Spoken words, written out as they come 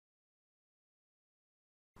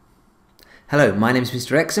Hello, my name is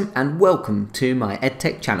Mr. Exum and welcome to my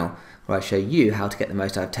EdTech channel where I show you how to get the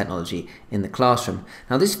most out of technology in the classroom.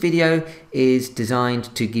 Now this video is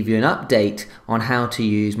designed to give you an update on how to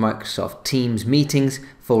use Microsoft Teams meetings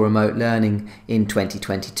for remote learning in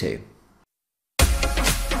 2022.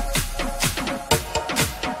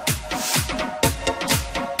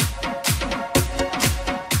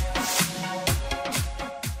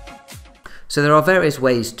 So there are various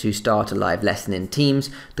ways to start a live lesson in Teams.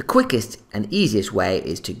 The quickest and easiest way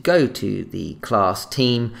is to go to the class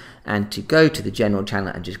team and to go to the general channel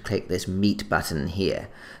and just click this Meet button here.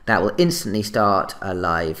 That will instantly start a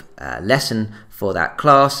live lesson for that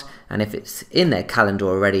class, and if it's in their calendar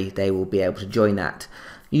already, they will be able to join that.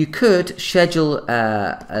 You could schedule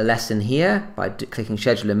a lesson here by clicking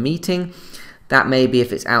Schedule a Meeting. That may be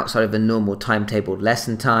if it's outside of a normal timetabled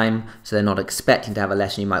lesson time, so they're not expecting to have a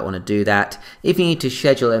lesson, you might want to do that. If you need to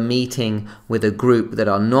schedule a meeting with a group that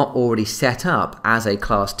are not already set up as a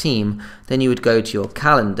class team, then you would go to your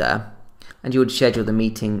calendar and you would schedule the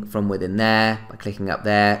meeting from within there by clicking up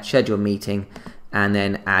there, schedule meeting, and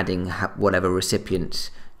then adding whatever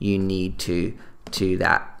recipients you need to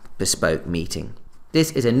that bespoke meeting.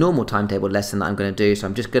 This is a normal timetabled lesson that I'm going to do, so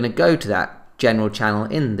I'm just going to go to that general channel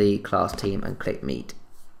in the class team and click Meet.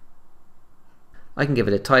 I can give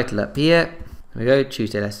it a title up here. There we go,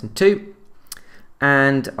 Tuesday lesson 2.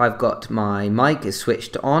 And I've got my mic is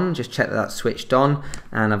switched on, just check that that's switched on,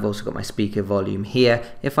 and I've also got my speaker volume here.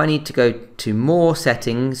 If I need to go to more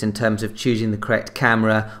settings in terms of choosing the correct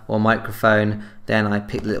camera or microphone, then I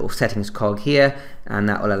pick the little settings cog here, and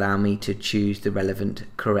that will allow me to choose the relevant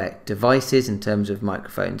correct devices in terms of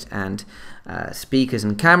microphones and speakers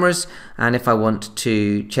and cameras. And if I want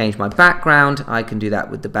to change my background, I can do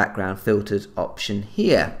that with the background filters option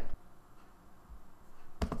here.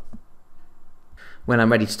 When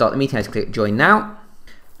I'm ready to start the meeting, I just click Join Now.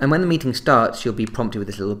 And when the meeting starts, you'll be prompted with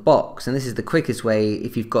this little box. And this is the quickest way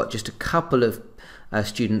if you've got just a couple of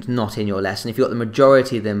students not in your lesson. If you've got the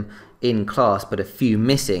majority of them in class but a few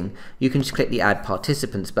missing, you can just click the Add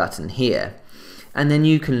Participants button here. And then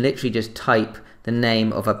you can literally just type the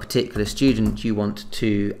name of a particular student you want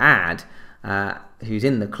to add who's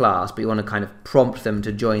in the class, but you want to kind of prompt them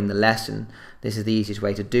to join the lesson. This is the easiest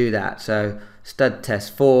way to do that. So Stud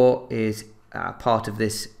Test 4 is part of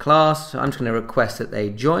this class, so I'm just going to request that they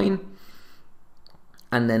join,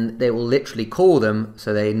 and then they will literally call them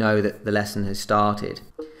so they know that the lesson has started.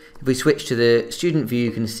 If we switch to the student view,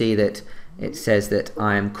 you can see that it says that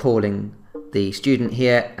I am calling the student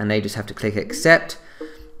here, and they just have to click accept.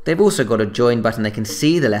 They've also got a join button. They can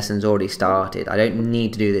see the lesson's already started. I don't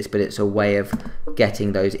need to do this, but it's a way of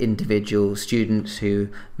getting those individual students who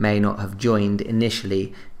may not have joined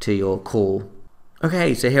initially to your call.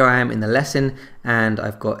 Okay, so here I am in the lesson and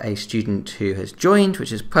I've got a student who has joined,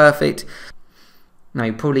 which is perfect. Now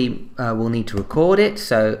you probably will need to record it,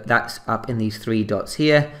 so that's up in these 3 dots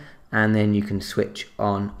here, and then you can switch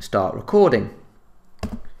on Start Recording.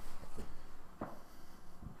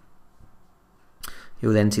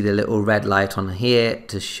 You'll then see the little red light on here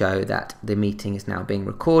to show that the meeting is now being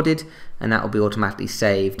recorded, and that will be automatically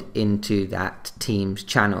saved into that Teams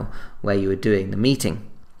channel where you were doing the meeting.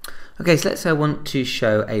 Okay, so let's say I want to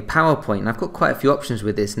show a PowerPoint, and I've got quite a few options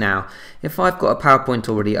with this now. If I've got a PowerPoint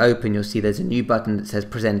already open, you'll see there's a new button that says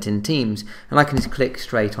Present in Teams, and I can just click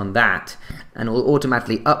straight on that, and it will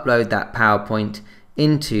automatically upload that PowerPoint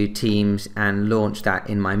into Teams and launch that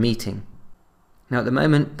in my meeting. Now at the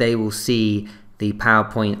moment, they will see the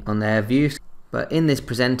PowerPoint on their view, but in this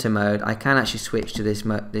presenter mode, I can actually switch to this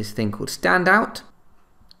thing called Standout.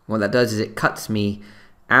 What that does is it cuts me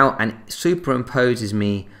out and superimposes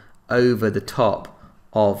me over the top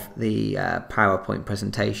of the PowerPoint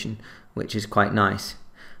presentation, which is quite nice.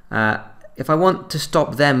 If I want to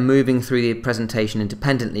stop them moving through the presentation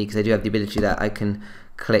independently, because they do have the ability that, I can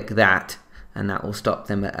click that and that will stop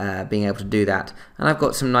them being able to do that. And I've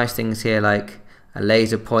got some nice things here like a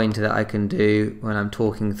laser pointer that I can do when I'm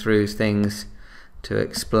talking through things to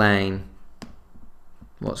explain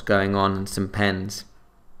what's going on, and some pens.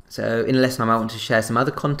 So in a lesson I might want to share some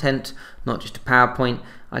other content, not just a PowerPoint.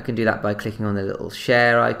 I can do that by clicking on the little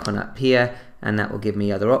share icon up here, and that will give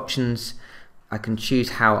me other options. I can choose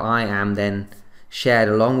how I am then shared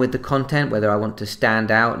along with the content, whether I want to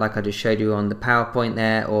stand out like I just showed you on the PowerPoint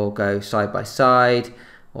there, or go side by side,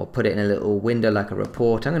 or put it in a little window like a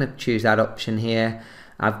report. I'm going to choose that option here.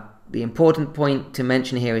 The important point to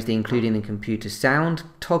mention here is the including the computer sound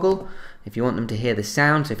toggle. If you want them to hear the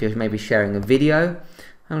sound, so if you're maybe sharing a video,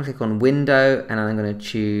 I'm going to click on Window, and I'm going to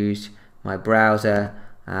choose my browser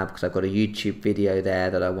because I've got a YouTube video there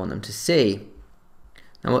that I want them to see.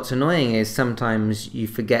 Now what's annoying is sometimes you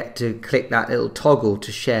forget to click that little toggle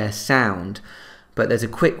to share sound, but there's a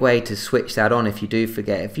quick way to switch that on if you do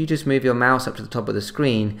forget. If you just move your mouse up to the top of the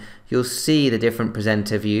screen, you'll see the different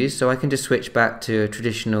presenter views. So I can just switch back to a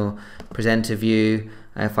traditional presenter view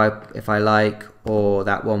if I like, or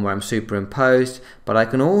that one where I'm superimposed, but I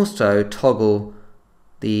can also toggle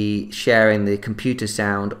the sharing the computer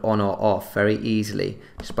sound on or off very easily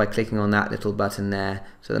just by clicking on that little button there.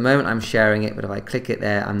 So at the moment I'm sharing it, but if I click it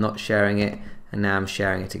there, I'm not sharing it, and now I'm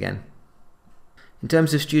sharing it again. In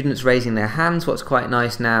terms of students raising their hands, what's quite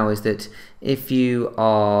nice now is that if you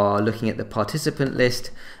are looking at the participant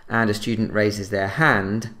list and a student raises their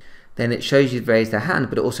hand, then it shows you've raised their hand,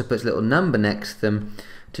 but it also puts a little number next to them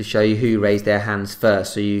to show you who raised their hands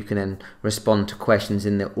first, so you can then respond to questions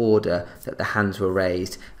in the order that the hands were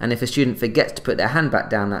raised. And if a student forgets to put their hand back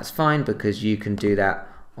down, that's fine, because you can do that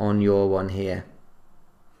on your one here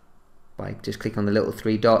by just clicking on the little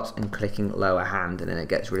 3 dots and clicking lower hand, and then it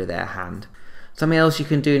gets rid of their hand. Something else you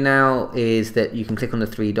can do now is that you can click on the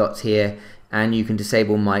 3 dots here and you can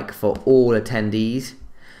disable mic for all attendees,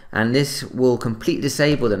 and this will completely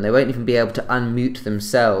disable them. They won't even be able to unmute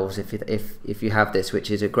themselves if you have this,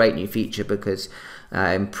 which is a great new feature, because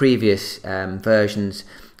in previous versions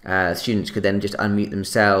students could then just unmute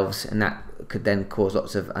themselves, and that could then cause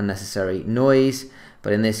lots of unnecessary noise.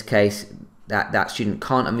 But in this case that student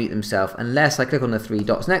can't unmute themselves unless I click on the 3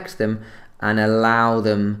 dots next to them and allow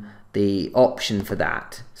them the option for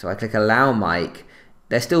that. So I click allow mic.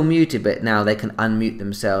 They're still muted, but now they can unmute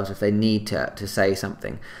themselves if they need to say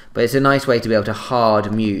something. But it's a nice way to be able to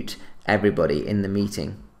hard mute everybody in the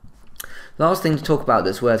meeting. Last thing to talk about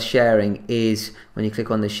that's worth sharing is when you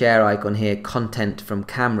click on the share icon here, content from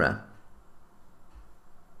camera.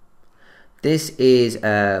 This is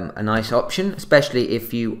a nice option, especially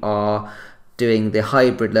if you are doing the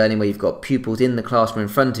hybrid learning where you've got pupils in the classroom in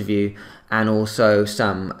front of you and also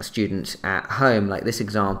some students at home, like this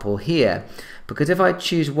example here. Because if I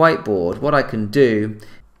choose whiteboard, what I can do,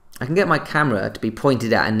 I can get my camera to be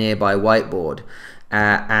pointed at a nearby whiteboard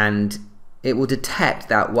and it will detect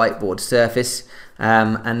that whiteboard surface,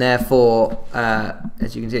 and therefore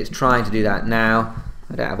as you can see, it's trying to do that now.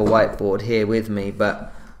 I don't have a whiteboard here with me,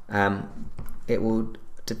 but it will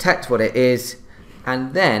detect what it is,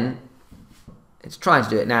 and then it's trying to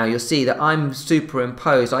do it now. You'll see that I'm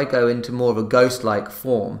superimposed. I go into more of a ghost-like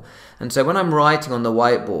form, and so when I'm writing on the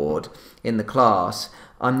whiteboard in the class,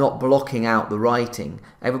 I'm not blocking out the writing.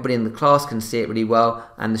 Everybody in the class can see it really well,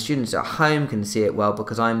 and the students at home can see it well,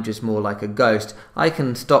 because I'm just more like a ghost. I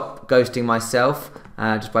can stop ghosting myself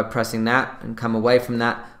just by pressing that and come away from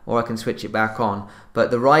that, or I can switch it back on. But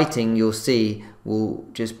the writing, you'll see, will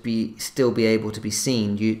just still be able to be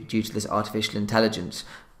seen due to this artificial intelligence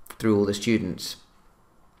through all the students,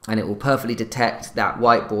 and it will perfectly detect that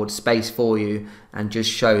whiteboard space for you and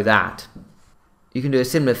just show that. You can do a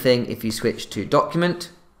similar thing if you switch to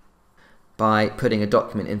document by putting a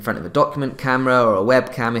document in front of a document camera or a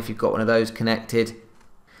webcam if you've got one of those connected.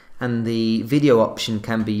 And the video option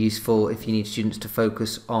can be useful if you need students to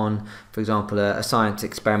focus on, for example, a science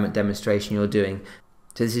experiment demonstration you're doing.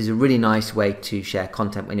 So this is a really nice way to share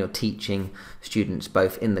content when you're teaching students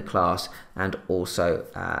both in the class and also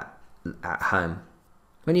at home.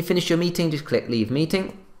 When you finish your meeting, just click Leave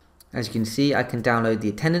Meeting. As you can see, I can download the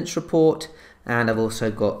attendance report, and I've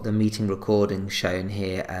also got the meeting recording shown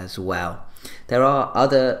here as well. There are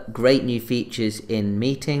other great new features in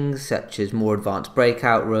meetings, such as more advanced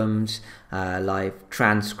breakout rooms, live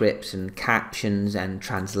transcripts and captions and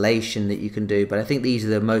translation that you can do, but I think these are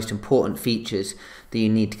the most important features that you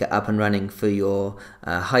need to get up and running for your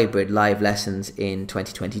hybrid live lessons in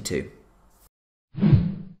 2022.